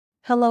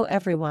Hello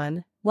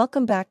everyone,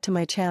 welcome back to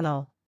my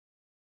channel.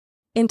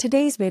 In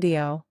today's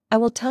video, I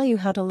will tell you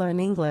how to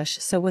learn English,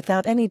 so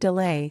without any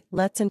delay,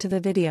 let's into the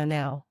video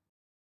now.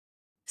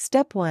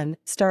 Step 1.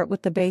 Start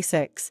with the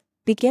basics.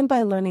 Begin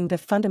by learning the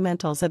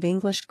fundamentals of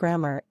English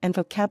grammar and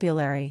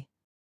vocabulary.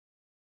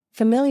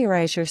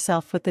 Familiarize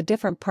yourself with the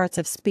different parts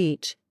of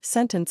speech,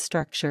 sentence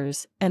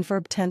structures, and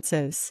verb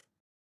tenses.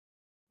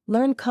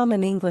 Learn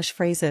common English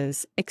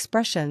phrases,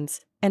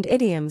 expressions, and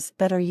idioms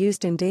that are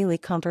used in daily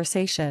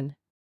conversation.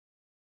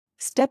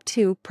 Step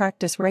 2.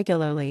 Practice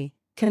regularly.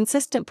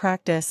 Consistent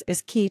practice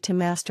is key to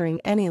mastering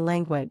any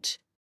language.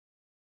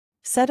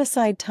 Set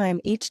aside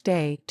time each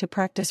day to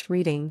practice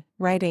reading,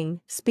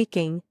 writing,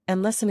 speaking,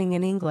 and listening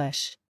in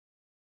English.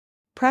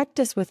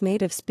 Practice with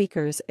native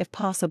speakers if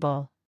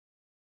possible.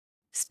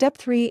 Step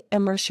 3.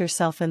 Immerse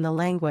yourself in the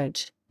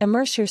language.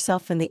 Immerse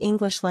yourself in the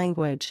English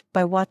language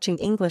by watching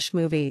English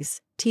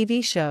movies,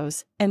 TV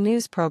shows, and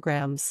news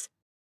programs.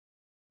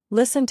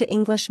 Listen to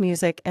English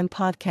music and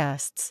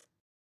podcasts.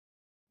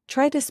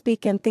 Try to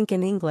speak and think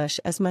in English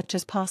as much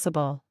as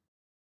possible.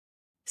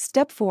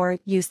 Step 4.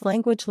 Use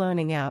language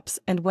learning apps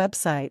and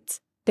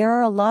websites. There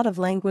are a lot of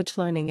language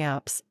learning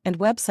apps and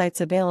websites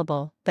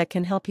available that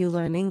can help you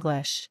learn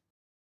English.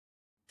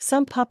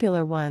 Some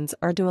popular ones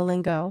are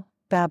Duolingo,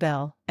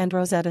 Babbel, and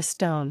Rosetta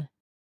Stone.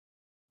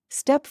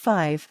 Step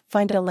 5.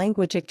 Find a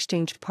language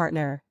exchange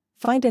partner.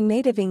 Find a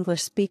native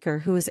English speaker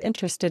who is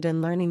interested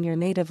in learning your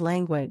native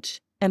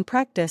language, and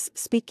practice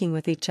speaking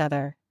with each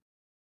other.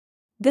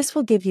 This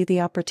will give you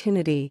the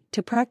opportunity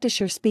to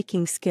practice your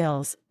speaking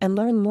skills and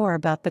learn more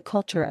about the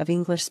culture of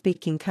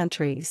English-speaking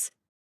countries.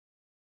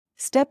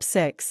 Step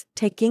 6.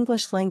 Take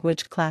English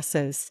language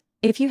classes.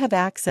 If you have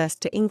access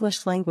to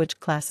English language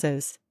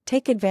classes,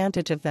 take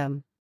advantage of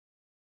them.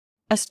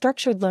 A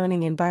structured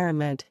learning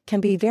environment can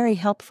be very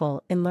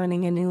helpful in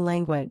learning a new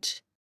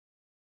language.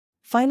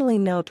 Finally,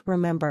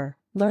 remember,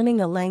 learning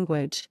a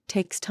language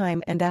takes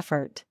time and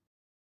effort.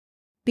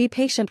 Be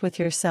patient with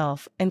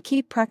yourself and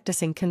keep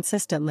practicing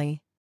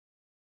consistently.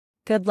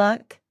 Good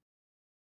luck!